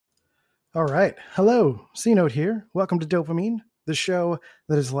All right. Hello, C Note here. Welcome to Dopamine, the show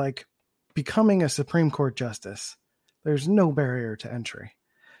that is like becoming a Supreme Court justice. There's no barrier to entry.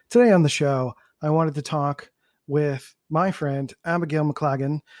 Today on the show, I wanted to talk with my friend Abigail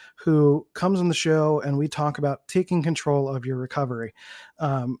McLagan, who comes on the show and we talk about taking control of your recovery.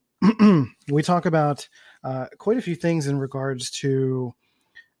 We talk about quite a few things in regards to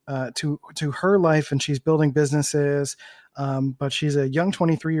her life, and she's building businesses. But she's a young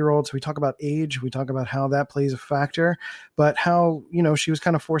 23-year-old. So we talk about age. We talk about how that plays a factor, but how, she was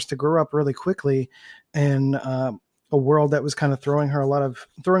kind of forced to grow up really quickly in a world that was kind of throwing a lot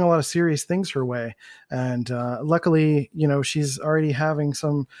of serious things her way. And luckily, she's already having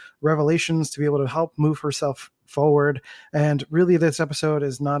some revelations to be able to help move herself forward. And really, this episode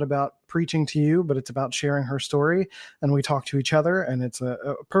is not about preaching to you, but it's about sharing her story. And we talk to each other. And it's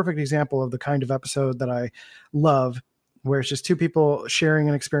a perfect example of the kind of episode that I love, where it's just two people sharing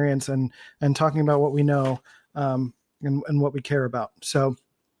an experience and talking about what we know and what we care about. So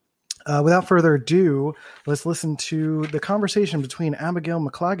without further ado, let's listen to the conversation between Abigail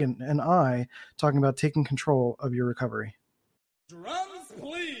McLagan and I talking about taking control of your recovery. Drums,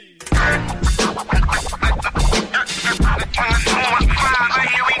 please.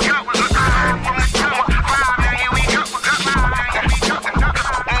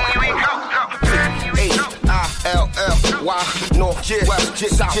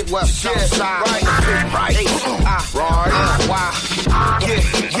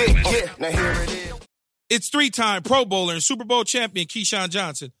 It's three-time Pro Bowler and Super Bowl champion Keyshawn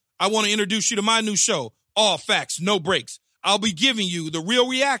Johnson. I want to introduce you to my new show, All Facts, No Breaks. I'll be giving you the real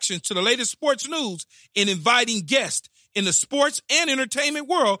reactions to the latest sports news and inviting guests in the sports and entertainment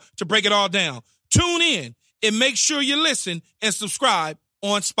world to break it all down. Tune in and make sure you listen and subscribe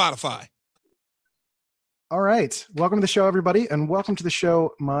on Spotify. All right. Welcome to the show, everybody. And welcome to the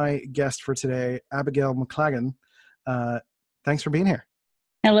show, my guest for today, Abigail McLagan. Thanks for being here.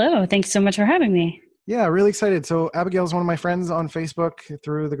 Hello. Thanks so much for having me. Yeah, really excited. So Abigail is one of my friends on Facebook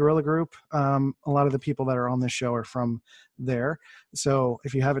through the Gorilla Group. A lot of the people that are on this show are from there. So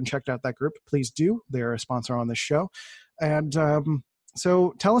if you haven't checked out that group, please do. They're a sponsor on this show. And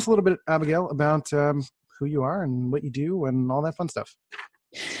so tell us a little bit, Abigail, about who you are and what you do and all that fun stuff.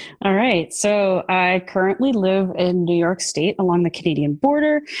 All right. So I currently live in New York State along the Canadian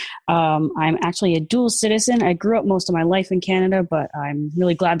border. I'm actually a dual citizen. I grew up most of my life in Canada, but I'm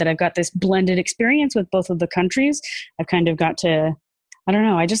really glad that I've got this blended experience with both of the countries. I've kind of got to,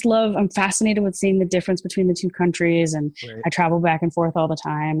 I'm fascinated with seeing the difference between the two countries, and right. I travel back and forth all the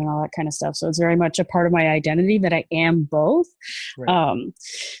time and all that kind of stuff. So it's very much a part of my identity that I am both. Right.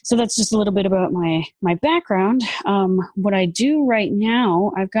 So that's just a little bit about my background. What I do right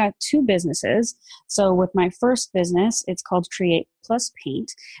now, I've got two businesses. So with my first business, it's called Create Plus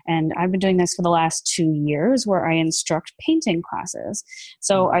Paint. And I've been doing this for the last 2 years, where I instruct painting classes.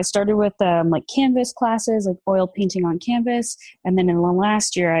 So I started with like canvas classes, like oil painting on canvas. And then in the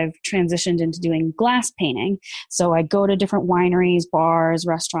last year, I've transitioned into doing glass painting. So I go to different wineries, bars,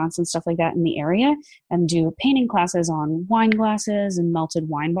 restaurants, and stuff like that in the area and do painting classes on wine glasses and melted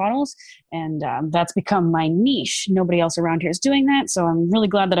wine bottles. And that's become my niche. Nobody else around here is doing that. So I'm really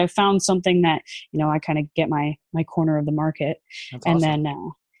glad that I found something that, I kind of get my corner of the market. That's awesome. And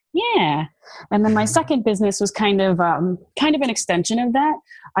then, and then my second business was kind of an extension of that.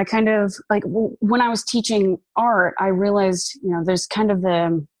 I kind of when I was teaching art, I realized, there's kind of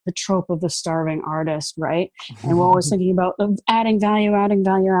the trope of the starving artist, right? And we're always thinking about adding value. And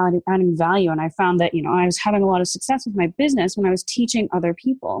I found that, I was having a lot of success with my business when I was teaching other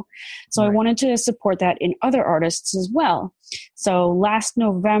people. So right. I wanted to support that in other artists as well. So last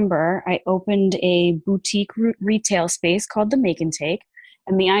November, I opened a boutique retail space called The Make and Take.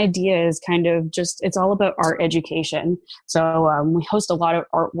 And the idea is kind of it's all about art education. So we host a lot of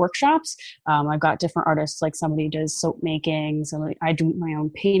art workshops. I've got different artists, like somebody does soap making. So I do my own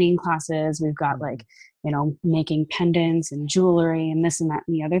painting classes. We've got making pendants and jewelry and this and that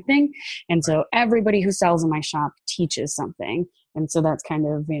and the other thing. And so everybody who sells in my shop teaches something. And so that's kind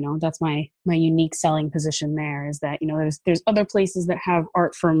of, that's my unique selling position there, is that, there's other places that have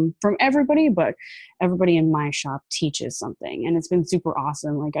art from everybody, but everybody in my shop teaches something. And it's been super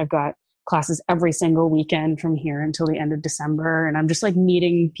awesome. Like I've got classes every single weekend from here until the end of December. And I'm just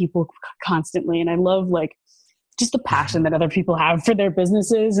meeting people constantly. And I love just the passion that other people have for their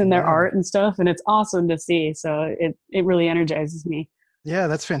businesses and their art and stuff. And it's awesome to see. So it really energizes me. Yeah,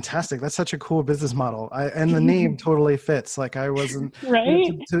 that's fantastic. That's such a cool business model. And the name totally fits. I wasn't right.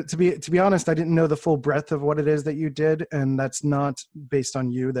 To be honest, I didn't know the full breadth of what it is that you did, and that's not based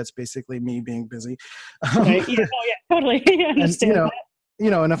on you. That's basically me being busy. Right. Yeah, totally. I understand that.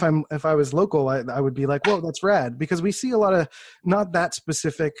 and if I was local, I would be like, whoa, that's rad, because we see a lot of, not that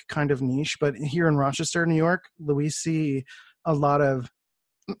specific kind of niche, but here in Rochester, New York, we see a lot of,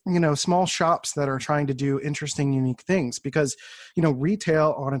 small shops that are trying to do interesting, unique things, because,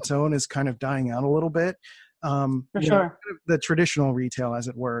 retail on its own is kind of dying out a little bit. For sure. The traditional retail, as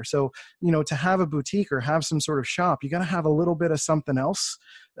it were. So, to have a boutique or have some sort of shop, you got to have a little bit of something else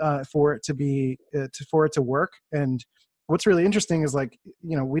for it to be, for it to work. And what's really interesting is like,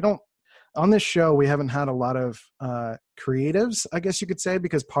 we don't, on this show, we haven't had a lot of creatives, I guess you could say,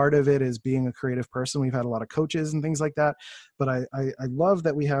 because part of it is being a creative person. We've had a lot of coaches and things like that. But I love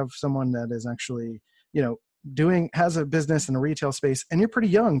that we have someone that is actually, has a business in a retail space. And you're pretty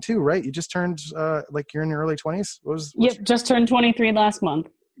young too, right? You just turned you're in your early 20s. Yep, just turned 23 last month.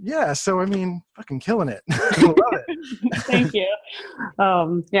 Yeah, so I mean, fucking killing it. I love it. Thank you.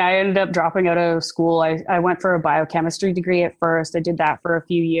 I ended up dropping out of school. I went for a biochemistry degree at first. I did that for a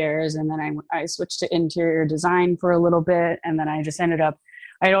few years, and then I switched to interior design for a little bit, and then I just ended up,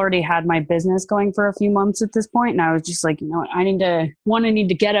 I already had my business going for a few months at this point, and I was just like, I need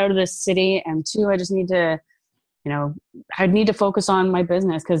to get out of this city, and two, I just need to, I need to focus on my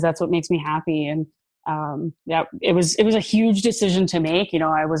business because that's what makes me happy. And it was a huge decision to make.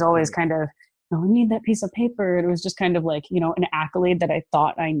 I was always kind of, I need that piece of paper. It was just kind of like, an accolade that I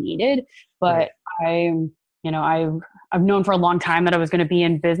thought I needed, but I've known for a long time that I was going to be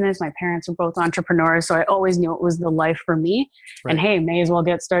in business. My parents were both entrepreneurs, so I always knew it was the life for me. Right. And hey, may as well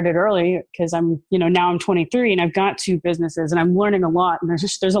get started early because I'm, now I'm 23 and I've got 2 businesses and I'm learning a lot. And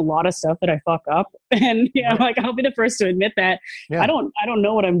there's a lot of stuff that I fuck up. And I'm like, I'll be the first to admit that. Yeah. I don't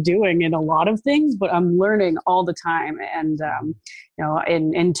know what I'm doing in a lot of things, but I'm learning all the time. And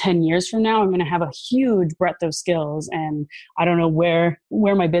in 10 years from now, I'm going to have a huge breadth of skills, and I don't know where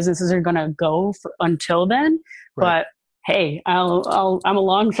my businesses are going to go until then. Right. But hey, I'm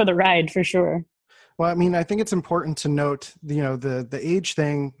along for the ride for sure. Well, I mean, I think it's important to note, the age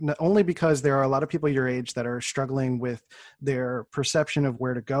thing, not only because there are a lot of people your age that are struggling with their perception of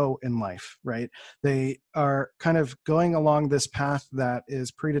where to go in life, right? They are kind of going along this path that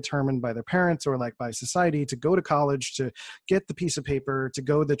is predetermined by their parents or like by society to go to college, to get the piece of paper, to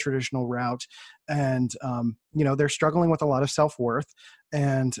go the traditional route. And, they're struggling with a lot of self-worth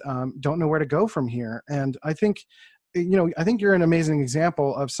and don't know where to go from here. And I think you're an amazing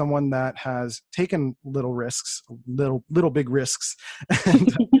example of someone that has taken little risks, little big risks,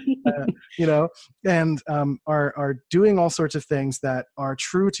 and, are doing all sorts of things that are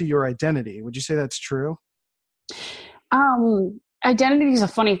true to your identity. Would you say that's true? Identity is a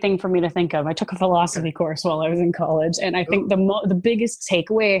funny thing for me to think of. I took a philosophy course while I was in college, and I think the biggest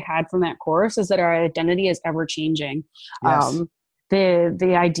takeaway I had from that course is that our identity is ever changing. Yes.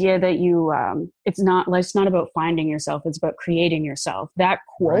 The idea that life's not about finding yourself, it's about creating yourself. That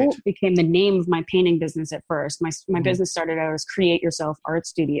quote became the name of my painting business at first. My business started out as Create Yourself Art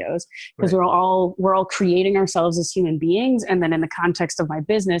Studios, because we're all creating ourselves as human beings. And then in the context of my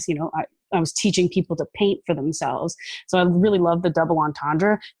business, I was teaching people to paint for themselves. So I really love the double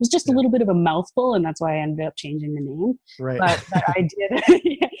entendre. It was just a little bit of a mouthful, and that's why I ended up changing the name. Right. But that idea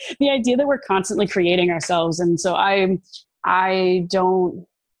the idea that we're constantly creating ourselves. And so I don't,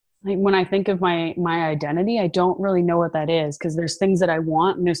 when I think of my identity, I don't really know what that is, because there's things that I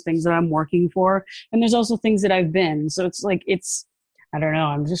want and there's things that I'm working for, and there's also things that I've been. So it's like, I don't know,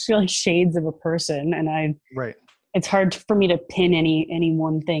 I'm just feeling shades of a person, and it's hard for me to pin any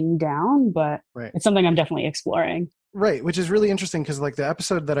one thing down, but it's something I'm definitely exploring. Right. Which is really interesting, because like the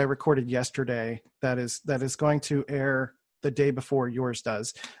episode that I recorded yesterday, that is going to air the day before yours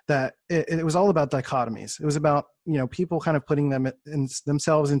does, that it was all about dichotomies. It was about, people kind of putting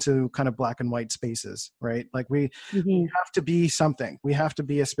themselves into kind of black and white spaces, right? Like we have to be something, we have to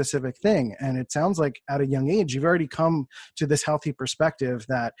be a specific thing. And it sounds like at a young age, you've already come to this healthy perspective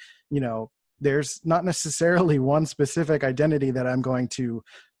that, there's not necessarily one specific identity that I'm going to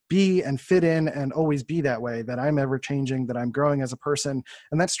be and fit in and always be that way, that I'm ever changing, that I'm growing as a person.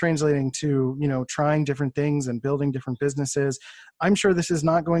 And that's translating to, trying different things and building different businesses. I'm sure these are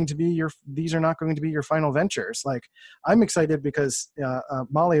not going to be your final ventures. Like, I'm excited because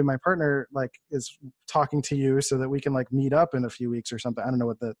Molly, my partner, like is talking to you so that we can like meet up in a few weeks or something. I don't know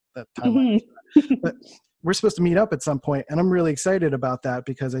what the timeline is, but we're supposed to meet up at some point, and I'm really excited about that,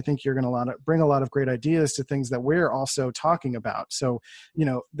 because I think you're going to bring a lot of great ideas to things that we're also talking about. So,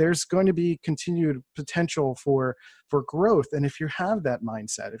 there's going to be continued potential for growth. And if you have that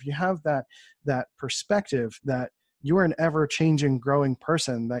mindset, if you have that perspective that you're an ever-changing, growing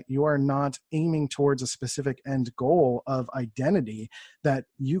person, that you are not aiming towards a specific end goal of identity, that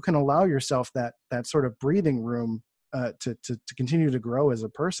you can allow yourself that sort of breathing room to continue to grow as a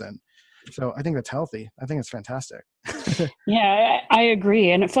person. So I think that's healthy. I think it's fantastic. Yeah, I agree.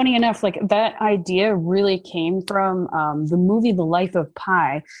 And funny enough, like that idea really came from the movie The Life of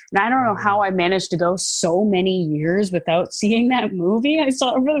Pi. And I don't know how I managed to go so many years without seeing that movie. I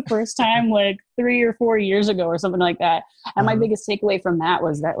saw it for the first time like 3 or 4 years ago or something like that. And my biggest takeaway from that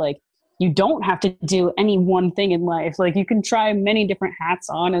was that like you don't have to do any one thing in life. Like you can try many different hats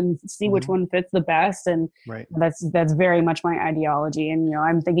on and see which one fits the best. And that's very much my ideology. And, you know,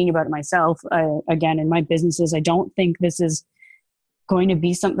 I'm thinking about it myself. Again, in my businesses, I don't think this is going to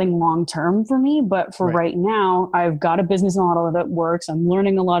be something long-term for me, but for right now, I've got a business model that works. I'm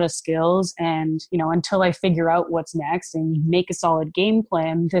learning a lot of skills, and, you know, until I figure out what's next and make a solid game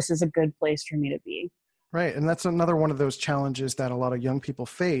plan, this is a good place for me to be. Right. And that's another one of those challenges that a lot of young people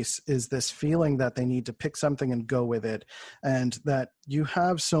face, is this feeling that they need to pick something and go with it. And that you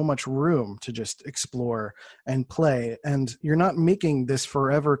have so much room to just explore and play. And you're not making this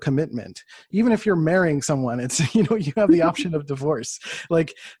forever commitment. Even if you're marrying someone, it's, you know, you have the option of divorce.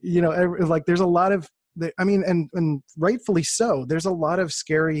 Like, you know, like there's a lot of, I mean, and rightfully so, there's a lot of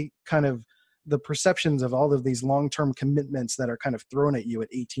scary kind of the perceptions of all of these long-term commitments that are kind of thrown at you at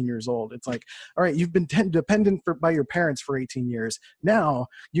 18 years old. It's like, all right, you've been dependent by your parents for 18 years. Now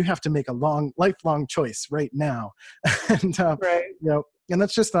you have to make a lifelong choice right now. And, you know, and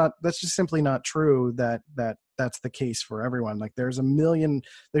that's just simply not true that's the case for everyone. Like there's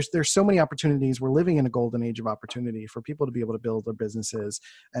so many opportunities. We're living in a golden age of opportunity for people to be able to build their businesses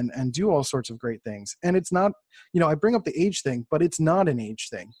and do all sorts of great things. And it's not, you know, I bring up the age thing, but it's not an age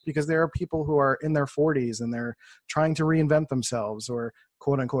thing, because there are people who are in their 40s and they're trying to reinvent themselves, or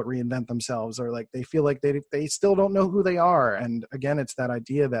quote unquote reinvent themselves, or like they feel like they still don't know who they are. And again, it's that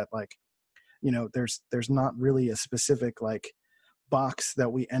idea that, like, you know, there's not really a specific like box that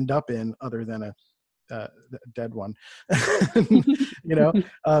we end up in other than a dead one. You know.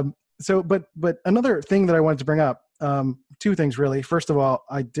 So but another thing that I wanted to bring up, two things really. First of all,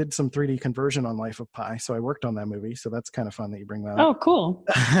 I did some 3D conversion on Life of Pi, so I worked on that movie, so that's kind of fun that you bring that up. Oh, cool.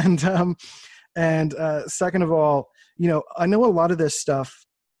 And second of all, you know, I know a lot of this stuff.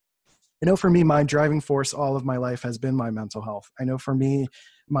 I know for me, my driving force all of my life has been my mental health. I know for me,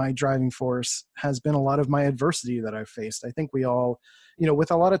 my driving force has been a lot of my adversity that I've faced. I think we all, you know,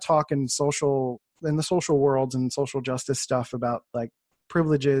 with a lot of talk in the social worlds and social justice stuff about like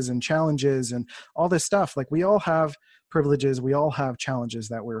privileges and challenges and all this stuff, like we all have privileges, we all have challenges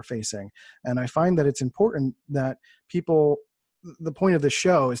that we're facing. And I find that it's important that people, the point of the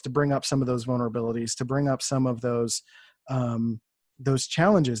show is to bring up some of those vulnerabilities, to bring up some of those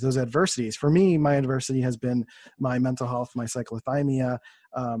challenges, those adversities. For me, my adversity has been my mental health, my cyclothymia.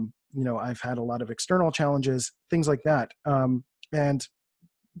 You know, I've had a lot of external challenges, things like that. And,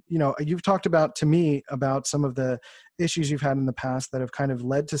 you know, you've talked to me about some of the issues you've had in the past that have kind of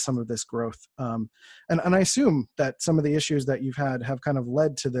led to some of this growth. And I assume that some of the issues that you've had have kind of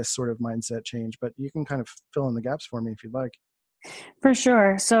led to this sort of mindset change, but you can kind of fill in the gaps for me if you'd like. For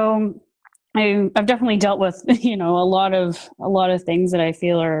sure. So I've definitely dealt with, you know, a lot of things that I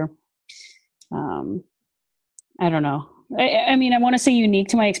feel are, I don't know. I mean, I want to say unique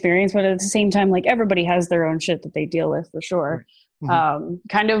to my experience, but at the same time, like everybody has their own shit that they deal with, for sure. Mm-hmm.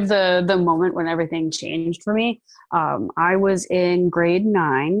 Kind of the moment when everything changed for me. I was in grade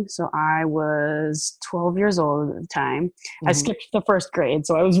 9, so I was 12 years old at the time. Mm-hmm. I skipped the first grade,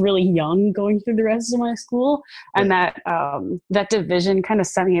 so I was really young going through the rest of my school. And that division kind of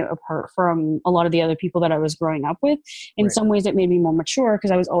set me apart from a lot of the other people that I was growing up with. In some ways, it made me more mature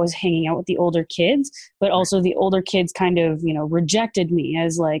because I was always hanging out with the older kids, but also the older kids kind of, you know, rejected me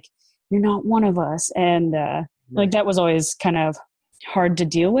as like, you're not one of us. And like that was always kind of hard to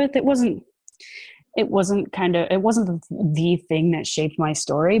deal with. It wasn't the thing that shaped my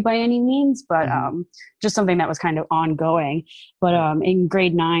story by any means, but just something that was kind of ongoing. But in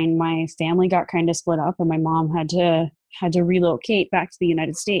grade 9, my family got kind of split up, and my mom had to relocate back to the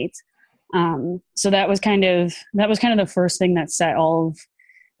United States. So that was kind of the first thing that set all of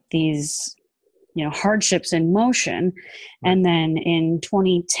these, you know, hardships in motion. And then in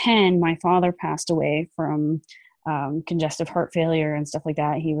 2010, my father passed away from congestive heart failure and stuff like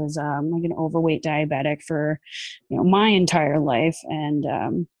that. He was like an overweight diabetic for, you know, my entire life, and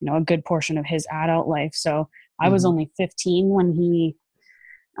you know, a good portion of his adult life. So I was only 15 when he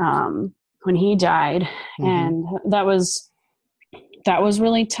died, and that was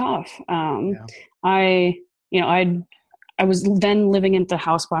really tough. I was then living in the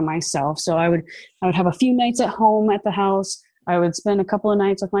house by myself, so I would have a few nights at home at the house. I would spend a couple of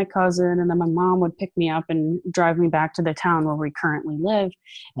nights with my cousin, and then my mom would pick me up and drive me back to the town where we currently live.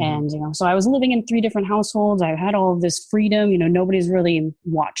 And, so I was living in 3 different households. I had all of this freedom, nobody's really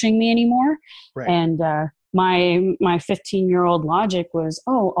watching me anymore. Right. And, my 15-year-old logic was,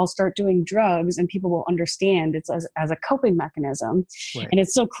 I'll start doing drugs and people will understand it's as a coping mechanism. Right. And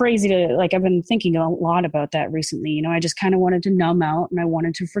it's so crazy to, I've been thinking a lot about that recently. I just kind of wanted to numb out and I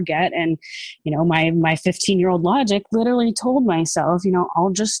wanted to forget. And, my 15-year-old logic literally told myself,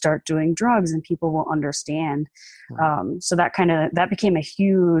 I'll just start doing drugs and people will understand. Right. So that became a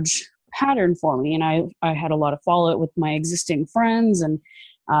huge pattern for me. And I had a lot of fallout with my existing friends, and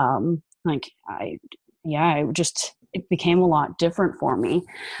it became a lot different for me.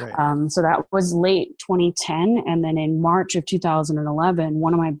 Right. So that was late 2010. And then in March of 2011,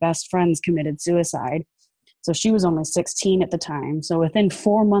 one of my best friends committed suicide. So she was only 16 at the time. So within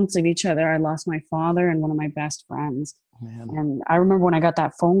 4 months of each other, I lost my father and one of my best friends. Man. And I remember when I got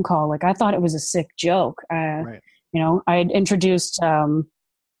that phone call, I thought it was a sick joke. Right. I had introduced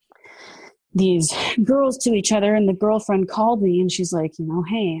these girls to each other, and the girlfriend called me and she's like,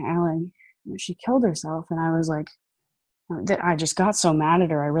 hey, Allie, she killed herself. And I was like, I just got so mad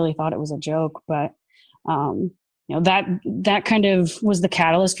at her. I really thought it was a joke. But, that kind of was the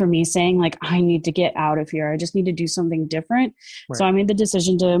catalyst for me saying, I need to get out of here. I just need to do something different. Right. So I made the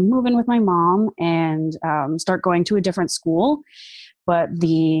decision to move in with my mom and start going to a different school. But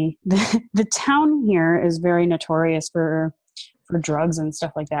the town here is very notorious for drugs and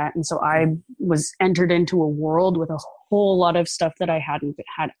stuff like that. And so I was entered into a world with a whole lot of stuff that I hadn't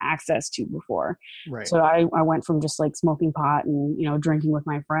had access to before. Right. So I went from just smoking pot and, drinking with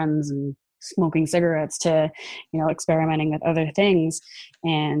my friends and smoking cigarettes to, experimenting with other things.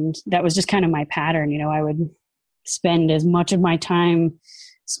 And that was just kind of my pattern. I would spend as much of my time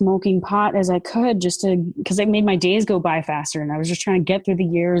smoking pot as I could because it made my days go by faster. And I was just trying to get through the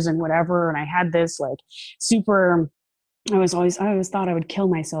years and whatever. And I had this I always thought I would kill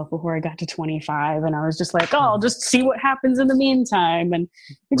myself before I got to 25. And I was just I'll just see what happens in the meantime. And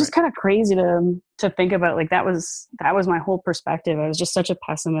it's just kind of crazy to think about. That was my whole perspective. I was just such a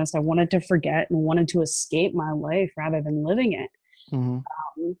pessimist. I wanted to forget and wanted to escape my life rather than living it.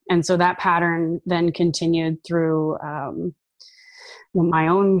 Mm-hmm. And so that pattern then continued through my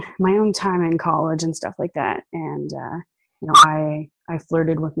own time in college and stuff like that. And, I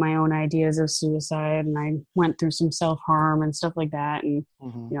flirted with my own ideas of suicide, and I went through some self-harm and stuff like that. And,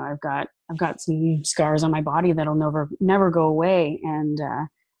 mm-hmm. I've got some scars on my body that'll never go away. And,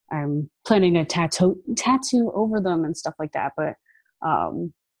 I'm planning to tattoo over them and stuff like that. But,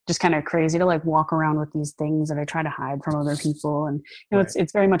 just kind of crazy to walk around with these things that I try to hide from other people. And, right.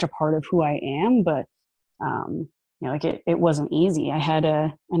 It's very much a part of who I am, but, it wasn't easy. I had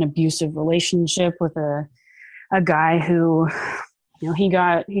an abusive relationship with a guy who, he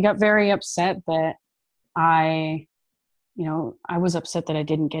got very upset that I was upset that I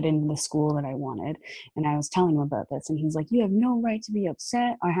didn't get into the school that I wanted. And I was telling him about this, and he's like, you have no right to be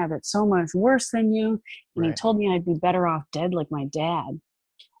upset. I have it so much worse than you. And He told me I'd be better off dead like my dad.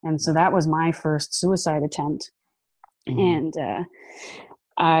 And so that was my first suicide attempt. Mm-hmm. And,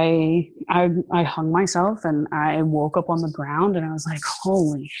 I hung myself, and I woke up on the ground, and I was like,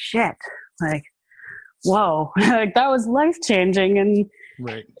 holy shit. Whoa, that was life-changing. And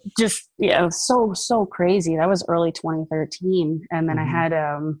right. Just, so crazy. That was early 2013. And then mm-hmm. I had,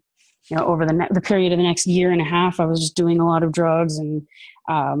 over the period of the next year and a half, I was just doing a lot of drugs and,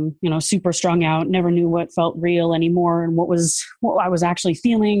 super strung out, never knew what felt real anymore and what I was actually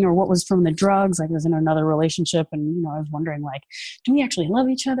feeling or what was from the drugs. I was in another relationship, and, I was wondering, do we actually love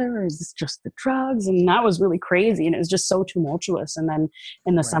each other, or is this just the drugs? And that was really crazy. And it was just so tumultuous. And then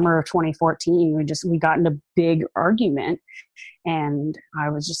in the summer of 2014, we got in a big argument, and I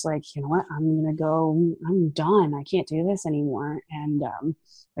was just like, you know what, I'm done. I can't do this anymore. And,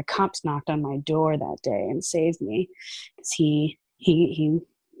 the cops knocked on my door that day and saved me, because he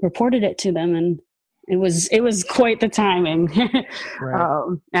reported it to them, and it was quite the timing.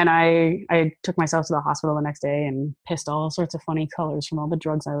 Right. And I took myself to the hospital the next day and pissed all sorts of funny colors from all the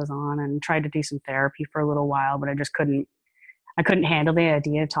drugs I was on, and tried to do some therapy for a little while, but I just couldn't handle the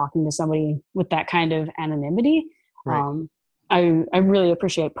idea of talking to somebody with that kind of anonymity. Right. I really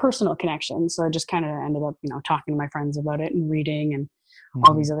appreciate personal connections. So I just kind of ended up, talking to my friends about it and reading and mm-hmm.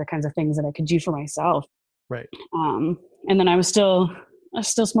 all these other kinds of things that I could do for myself. Right. And then I was still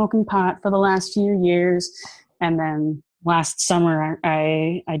smoking pot for the last few years. And then last summer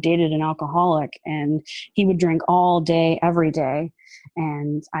I dated an alcoholic, and he would drink all day, every day.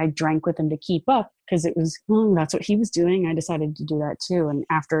 And I drank with him to keep up because it was, that's what he was doing. I decided to do that too. And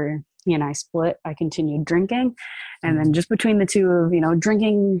after he and I split, I continued drinking. And then just between the two of,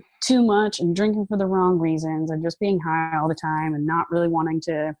 drinking too much and drinking for the wrong reasons and just being high all the time and not really wanting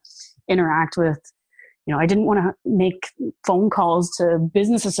to interact with, I didn't want to make phone calls to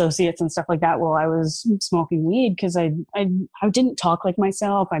business associates and stuff like that while I was smoking weed because I didn't talk like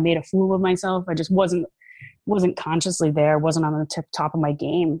myself. I made a fool of myself. I just wasn't consciously there, wasn't on the top of my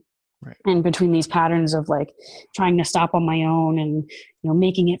game. Right. And between these patterns of like trying to stop on my own and,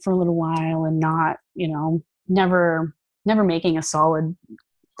 making it for a little while and not, never making a solid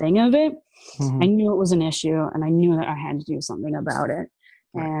thing of it, I knew it was an issue and I knew that I had to do something about it.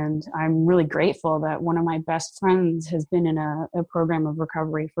 Right. And I'm really grateful that one of my best friends has been in a program of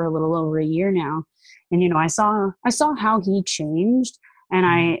recovery for a little over a year now. And, I saw how he changed,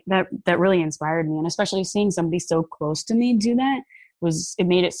 and that really inspired me. And especially seeing somebody so close to me do that it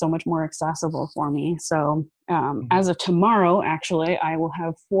made it so much more accessible for me. So as of tomorrow, actually, I will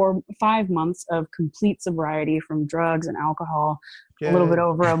have 5 months of complete sobriety from drugs and alcohol. Yay. A little bit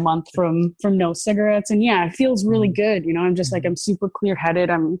over a month from no cigarettes. And yeah, it feels really good. I'm just like, I'm super clear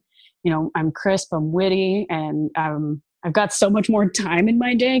headed. I'm crisp, I'm witty, and I've got so much more time in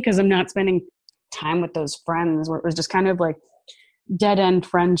my day because I'm not spending time with those friends where it was just kind of like dead end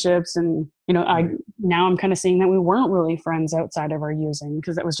friendships. And, now I'm kind of seeing that we weren't really friends outside of our using,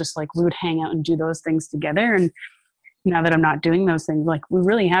 because it was just like, we would hang out and do those things together. And now that I'm not doing those things, like we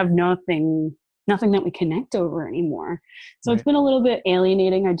really have nothing that we connect over anymore. So It's been a little bit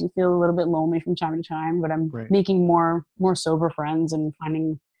alienating. I do feel a little bit lonely from time to time, but I'm making more sober friends and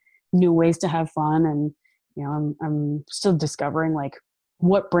finding new ways to have fun. And, I'm still discovering like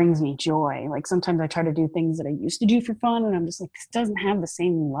what brings me joy. Like sometimes I try to do things that I used to do for fun and I'm just like, this doesn't have the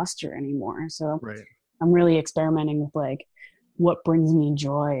same luster anymore. So I'm really experimenting with like what brings me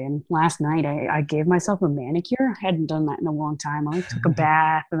joy. And last night I gave myself a manicure. I hadn't done that in a long time. I took a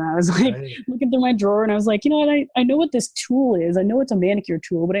bath and I was like looking through my drawer and I was like, you know what? I know what this tool is. I know it's a manicure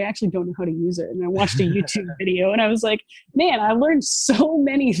tool, but I actually don't know how to use it. And I watched a YouTube video and I was like, man, I learned so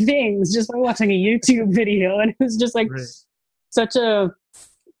many things just by watching a YouTube video. And it was just like such a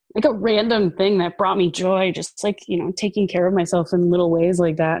random thing that brought me joy, just like, taking care of myself in little ways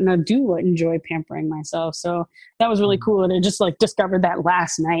like that. And I do enjoy pampering myself. So that was really cool. And I just like discovered that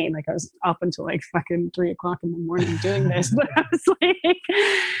last night. Like I was up until like fucking 3 o'clock in the morning doing this, but I was like,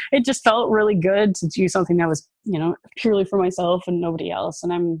 it just felt really good to do something that was, purely for myself and nobody else.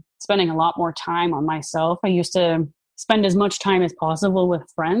 And I'm spending a lot more time on myself. I used to spend as much time as possible with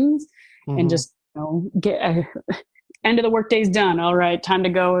friends and just, get end of the workday's done. All right, time to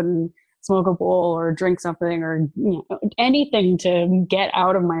go and smoke a bowl or drink something or anything to get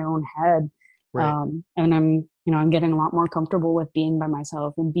out of my own head. And I'm getting a lot more comfortable with being by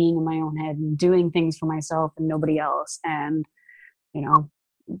myself and being in my own head and doing things for myself and nobody else. And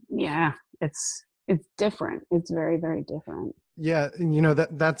it's different. It's very, very different. Yeah,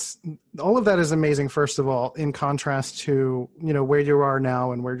 that's all of that is amazing. First of all, in contrast to where you are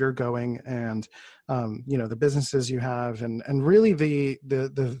now and where you're going, and the businesses you have, and really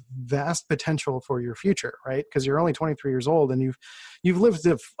the vast potential for your future, right? Because you're only 23 years old and you've lived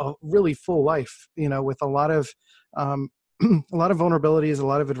a really full life, with a lot of vulnerabilities, a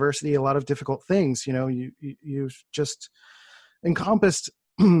lot of adversity, a lot of difficult things. You've just encompassed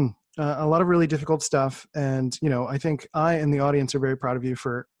a lot of really difficult stuff. And, I think I and the audience are very proud of you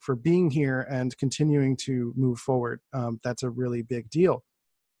for being here and continuing to move forward. That's a really big deal.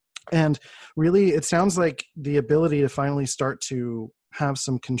 And really, it sounds like the ability to finally start to have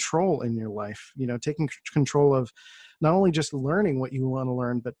some control in your life, taking control of not only just learning what you want to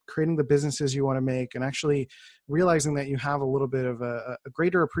learn, but creating the businesses you want to make, and actually realizing that you have a little bit of a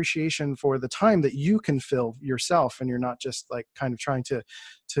greater appreciation for the time that you can fill yourself. And you're not just like kind of trying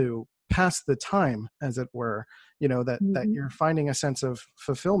to pass the time, as it were, that you're finding a sense of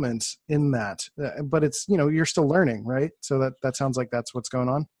fulfillment in that, but it's, you're still learning, right? So that sounds like that's what's going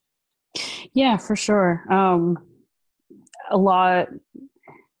on. Yeah, for sure. A lot,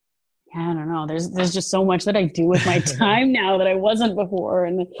 I don't know. There's just so much that I do with my time now that I wasn't before,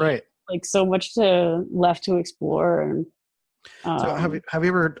 and like so much left to explore. And so have you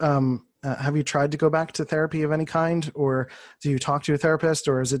ever have you tried to go back to therapy of any kind, or do you talk to a therapist,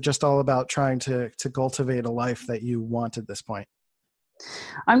 or is it just all about trying to cultivate a life that you want at this point?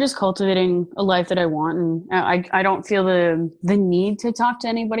 I'm just cultivating a life that I want, and I don't feel the need to talk to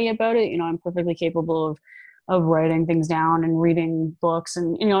anybody about it. I'm perfectly capable of writing things down and reading books,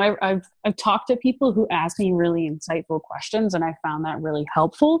 and I've talked to people who ask me really insightful questions, and I found that really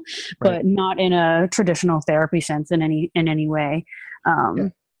helpful, but not in a traditional therapy sense in any way. Yeah.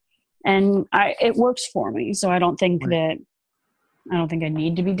 And it works for me. So I don't think Right. I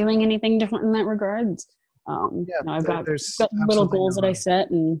need to be doing anything different in that regard. I've got There's little absolutely no goals that I wrong. set,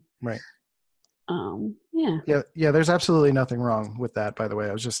 and Right. yeah. Yeah. There's absolutely nothing wrong with that. By the way,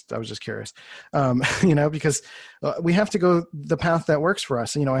 I was just curious, because we have to go the path that works for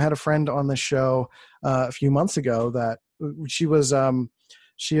us. I had a friend on the show a few months ago that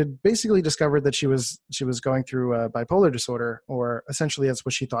she had basically discovered that she was going through bipolar disorder, or essentially that's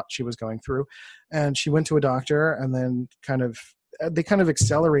what she thought she was going through, and she went to a doctor, and then they kind of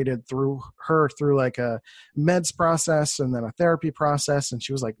accelerated through like a meds process and then a therapy process. And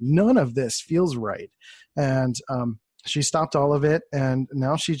she was like, none of this feels right. And she stopped all of it. And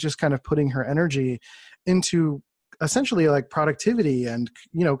now she's just kind of putting her energy into essentially like productivity and,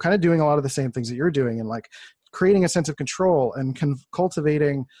 kind of doing a lot of the same things that you're doing, and like creating a sense of control and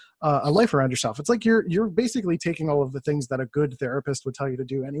cultivating a life around yourself. It's like you're basically taking all of the things that a good therapist would tell you to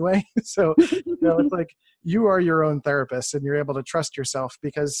do anyway. So, it's like you are your own therapist, and you're able to trust yourself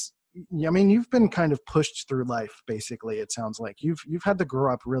because, you've been kind of pushed through life. Basically, it sounds like you've had to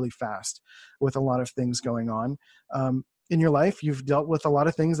grow up really fast with a lot of things going on in your life. You've dealt with a lot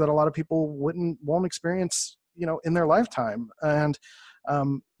of things that a lot of people won't experience, in their lifetime. And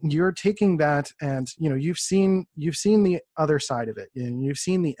you're taking that, and you've seen the other side of it, and you've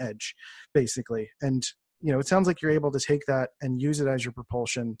seen the edge, basically. And it sounds like you're able to take that and use it as your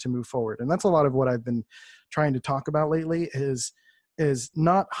propulsion to move forward. And that's a lot of what I've been trying to talk about lately is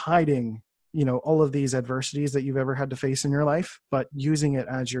not hiding all of these adversities that you've ever had to face in your life, but using it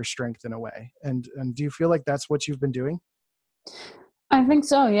as your strength in a way. And do you feel like that's what you've been doing? I think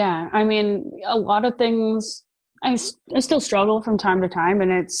so. Yeah. I mean, a lot of things I still struggle from time to time,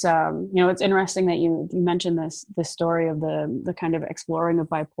 and it's it's interesting that you mentioned this story of the kind of exploring of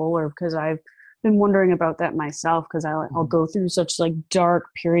bipolar, because I've been wondering about that myself, because I'll go through such like dark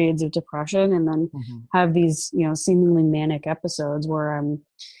periods of depression, and then have these seemingly manic episodes where I'm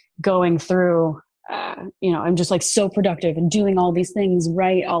going through I'm just like so productive and doing all these things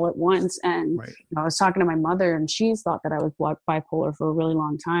right all at once. And Right. I was talking to my mother, and she's thought that I was bipolar for a really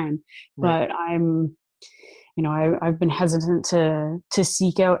long time, Right. but I've been hesitant to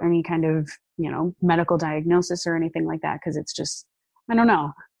seek out any kind of, medical diagnosis or anything like that. Cause it's just, I don't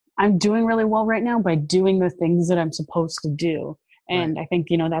know, I'm doing really well right now by doing the things that I'm supposed to do. And Right. I think,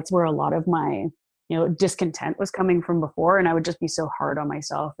 that's where a lot of my, discontent was coming from before. And I would just be so hard on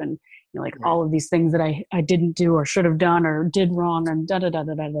myself, and, Right. all of these things that I didn't do or should have done or did wrong, and da, da, da,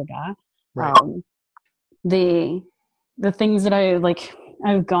 da, da, da, da. Right. The things that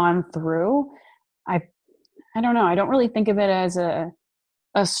I've gone through, I don't know. I don't really think of it as a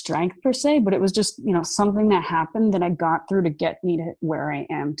strength per se, but it was just, something that happened that I got through to get me to where I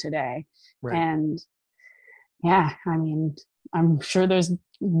am today. Right. And yeah, I mean, I'm sure there's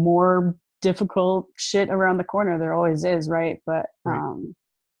more difficult shit around the corner. There always is. Right. But, Right.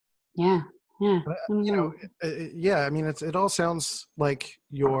 yeah. I don't You know. yeah, I mean, it all sounds like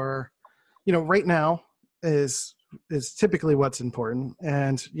you're, right now is typically what's important.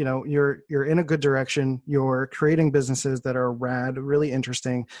 And, you're in a good direction. You're creating businesses that are rad, really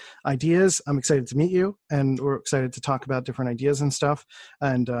interesting ideas. I'm excited to meet you, and we're excited to talk about different ideas and stuff,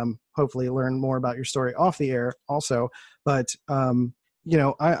 and hopefully learn more about your story off the air also. But,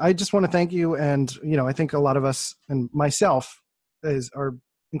 I just want to thank you. And, I think a lot of us, and myself, are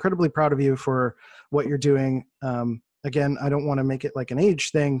incredibly proud of you for what you're doing. Again, I don't want to make it like an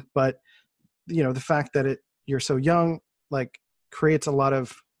age thing, but the fact that you're so young, like, creates a lot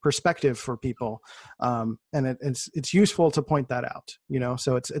of perspective for people. And it's useful to point that out,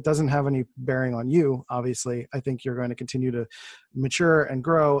 so it doesn't have any bearing on you. Obviously, I think you're going to continue to mature and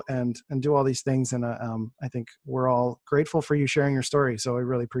grow and do all these things. And I think we're all grateful for you sharing your story. So I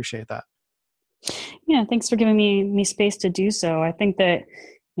really appreciate that. Yeah. Thanks for giving me space to do so. I think that,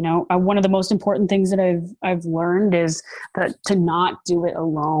 one of the most important things that I've learned is that to not do it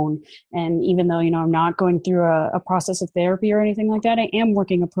alone. And even though, I'm not going through a process of therapy or anything like that, I am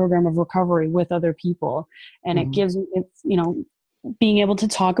working a program of recovery with other people. And it gives, being able to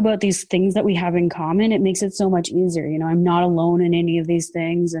talk about these things that we have in common, it makes it so much easier. I'm not alone in any of these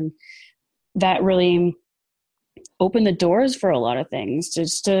things. And that really open the doors for a lot of things,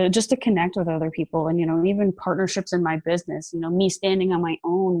 just to connect with other people. And, even partnerships in my business, me standing on my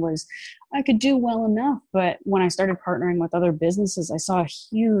own I could do well enough. But when I started partnering with other businesses, I saw a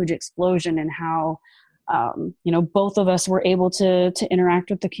huge explosion in how, both of us were able to interact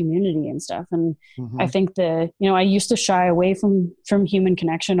with the community and stuff. And I think that, I used to shy away from human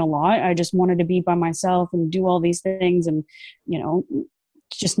connection a lot. I just wanted to be by myself and do all these things. And,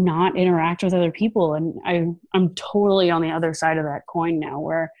 just not interact with other people. And I'm totally on the other side of that coin now,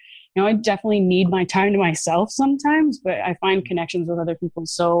 where, I definitely need my time to myself sometimes, but I find connections with other people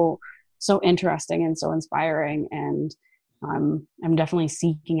so interesting and so inspiring. And I'm definitely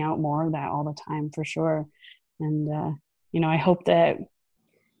seeking out more of that all the time, for sure. And, I hope that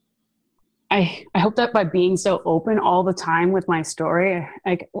by being so open all the time with my story,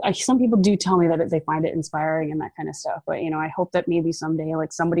 some people do tell me that they find it inspiring and that kind of stuff. But, I hope that maybe someday,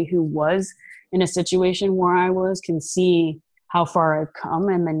 like, somebody who was in a situation where I was can see how far I've come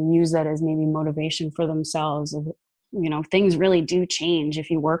and then use that as maybe motivation for themselves. Things really do change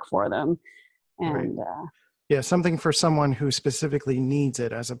if you work for them. And, right. Yeah, something for someone who specifically needs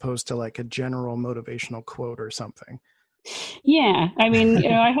it, as opposed to like a general motivational quote or something. Yeah, I mean,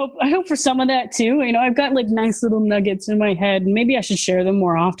 I hope for some of that too. I've got like nice little nuggets in my head, and maybe I should share them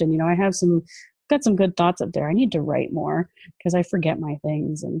more often. I got some good thoughts up there. I need to write more because I forget my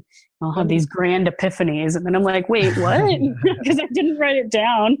things, and I'll have these grand epiphanies, and then I'm like, wait, what? Because I didn't write it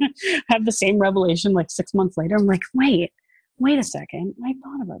down. Have the same revelation like 6 months later. I'm like, wait a second, I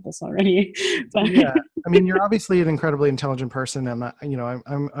thought about this already. But yeah, I mean, you're obviously an incredibly intelligent person, and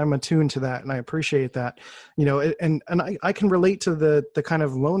I'm attuned to that, and I appreciate that. And I can relate to the kind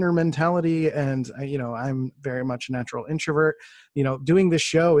of loner mentality, and I'm very much a natural introvert. Doing this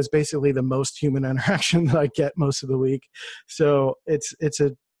show is basically the most human interaction that I get most of the week, so it's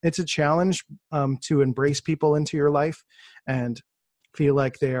a challenge to embrace people into your life and feel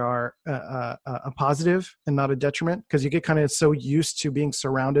like they are a positive and not a detriment, because you get kind of so used to being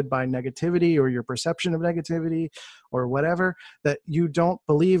surrounded by negativity or your perception of negativity or whatever that you don't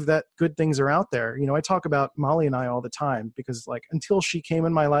believe that good things are out there. I talk about Molly and I all the time because, like, until she came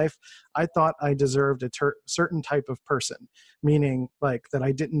in my life, I thought I deserved a certain type of person, meaning like that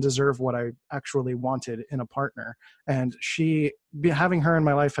I didn't deserve what I actually wanted in a partner. And having her in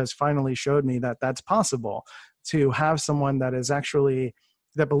my life has finally showed me that that's possible, to have someone that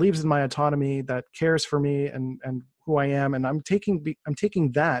believes in my autonomy, that cares for me and who I am. And I'm taking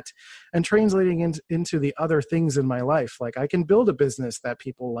that and translating into the other things in my life. Like, I can build a business that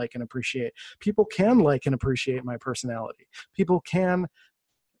people like and appreciate. People can like and appreciate my personality. People can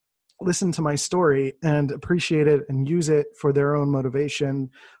listen to my story and appreciate it and use it for their own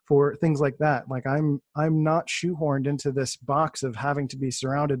motivation, for things like that. Like, I'm not shoehorned into this box of having to be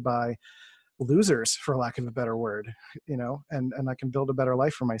surrounded by losers, for lack of a better word, and I can build a better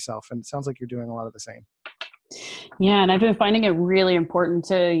life for myself. And it sounds like you're doing a lot of the same. Yeah. And I've been finding it really important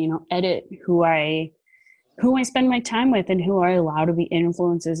to, edit who I spend my time with and who I allow to be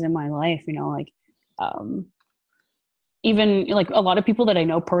influences in my life. Even like a lot of people that I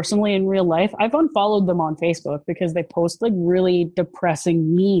know personally in real life, I've unfollowed them on Facebook because they post like really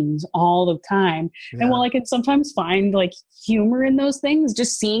depressing memes all the time. Yeah. And while I can sometimes find like humor in those things,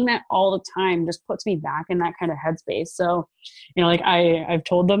 just seeing that all the time just puts me back in that kind of headspace. So, like I've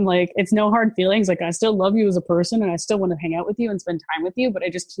told them, like, it's no hard feelings. Like, I still love you as a person and I still want to hang out with you and spend time with you, but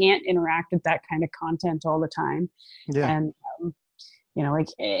I just can't interact with that kind of content all the time. Yeah. And, like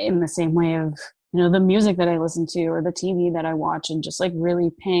in the same way of, the music that I listen to or the TV that I watch, and just like really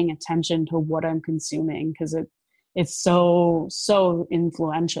paying attention to what I'm consuming, because it's so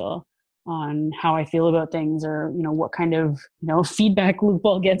influential on how I feel about things, or, what kind of, feedback loop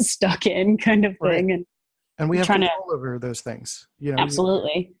I'll get stuck in, kind of thing. Right. And we have control over those things,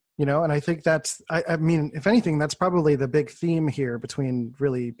 Absolutely. And I think that's, I mean, if anything, that's probably the big theme here between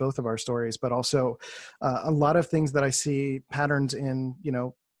really both of our stories, but also a lot of things that I see patterns in,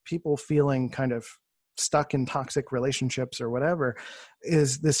 people feeling kind of stuck in toxic relationships or whatever,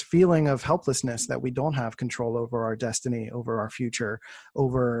 is this feeling of helplessness that we don't have control over our destiny, over our future,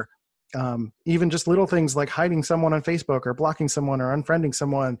 over even just little things like hiding someone on Facebook or blocking someone or unfriending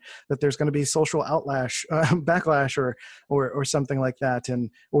someone, that there's going to be social backlash or something like that.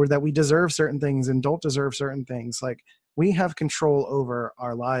 Or that we deserve certain things and don't deserve certain things. Like, we have control over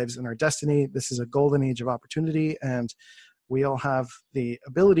our lives and our destiny. This is a golden age of opportunity, and we all have the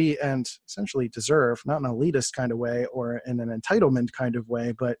ability and essentially deserve, not in an elitist kind of way or in an entitlement kind of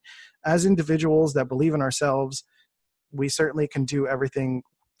way, but as individuals that believe in ourselves, we certainly can do everything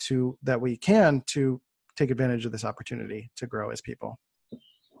that we can to take advantage of this opportunity to grow as people.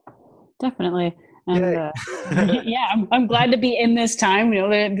 Definitely. And yeah, I'm glad to be in this time.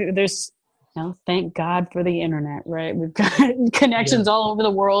 There's, thank God for the internet, right? We've got connections all over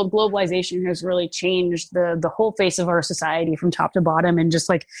the world. Globalization has really changed the whole face of our society from top to bottom, and just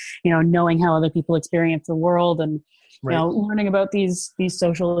like, knowing how other people experience the world, and learning about these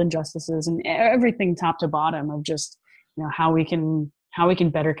social injustices and everything top to bottom of just, how we can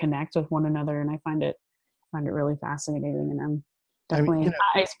better connect with one another. And I find it really fascinating, and I'm definitely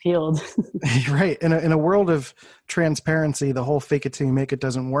eyes peeled. Right. In a world of transparency, the whole fake it till you make it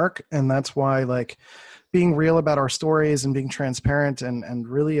doesn't work. And that's why, like, being real about our stories and being transparent and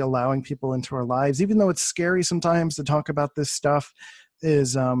really allowing people into our lives, even though it's scary sometimes to talk about this stuff,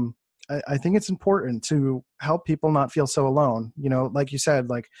 is I think it's important to help people not feel so alone. You know, like you said,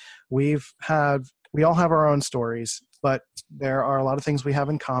 like we all have our own stories, but there are a lot of things we have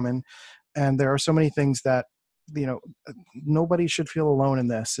in common. And there are so many things that, you know, nobody should feel alone in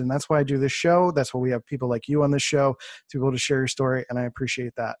this. And that's why I do this show. That's why we have people like you on this show to be able to share your story. And I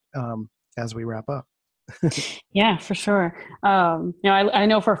appreciate that as we wrap up. Yeah, for sure. I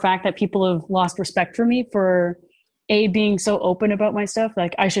know for a fact that people have lost respect for me for being so open about my stuff.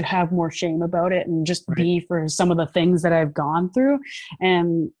 Like I should have more shame about it and just be for some of the things that I've gone through.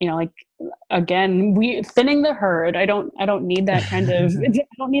 And, you know, like, again, thinning the herd. I don't need that kind of, I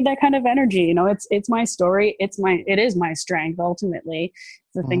don't need that kind of energy. You know, it's my story. It is my strength. Ultimately,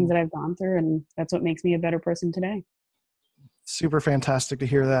 the things that I've gone through. And that's what makes me a better person today. Super fantastic to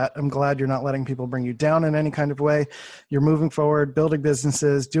hear that. I'm glad you're not letting people bring you down in any kind of way. You're moving forward, building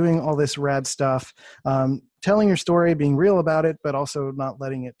businesses, doing all this rad stuff, telling your story, being real about it, but also not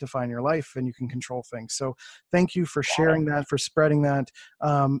letting it define your life, and you can control things. So thank you for sharing that, for spreading that.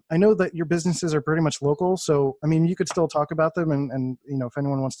 I know that your businesses are pretty much local. So, I mean, you could still talk about them and, you know, if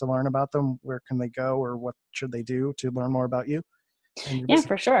anyone wants to learn about them, where can they go or what should they do to learn more about you? Yeah,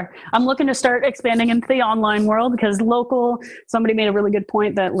 for sure. I'm looking to start expanding into the online world because somebody made a really good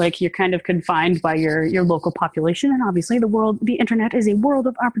point that like you're kind of confined by your local population. And obviously the internet is a world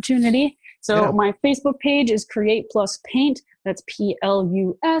of opportunity. So my Facebook page is Create Plus Paint. That's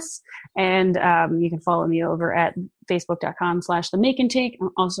PLUS. And you can follow me over at facebook.com/The Make and Take.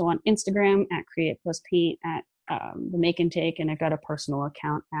 I'm also on Instagram at Create Plus Paint at The Make and Take, and I've got a personal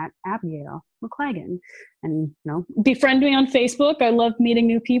account at Abigail McClagan. And, you know, befriend me on Facebook. I love meeting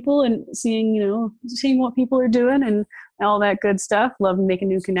new people and seeing what people are doing and all that good stuff. Love making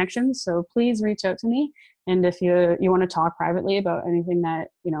new connections. So please reach out to me. And if you want to talk privately about anything that,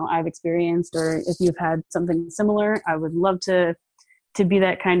 you know, I've experienced, or if you've had something similar, I would love to be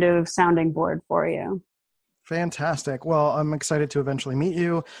that kind of sounding board for you. Fantastic. Well, I'm excited to eventually meet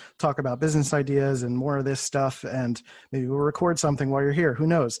you, talk about business ideas and more of this stuff, and maybe we'll record something while you're here. Who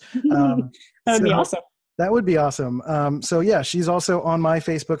knows? That would be awesome. That would be awesome. So yeah, she's also on my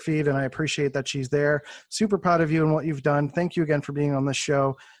Facebook feed, and I appreciate that she's there. Super proud of you and what you've done. Thank you again for being on this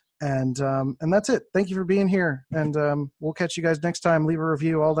show. And that's it. Thank you for being here. And we'll catch you guys next time. Leave a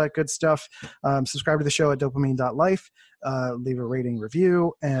review, all that good stuff. Subscribe to the show at dopamine.life. Leave a rating,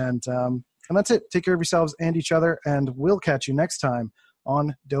 review, and that's it. Take care of yourselves and each other, and we'll catch you next time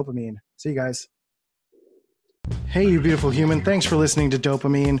on Dopamine. See you guys. Hey, you beautiful human. Thanks for listening to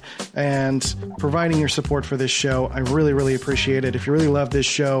Dopamine and providing your support for this show. I really, really appreciate it. If you really love this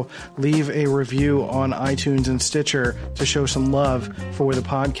show, leave a review on iTunes and Stitcher to show some love for the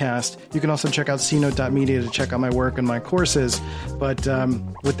podcast. You can also check out cnote.media to check out my work and my courses. But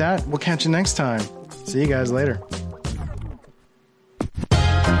with that, we'll catch you next time. See you guys later.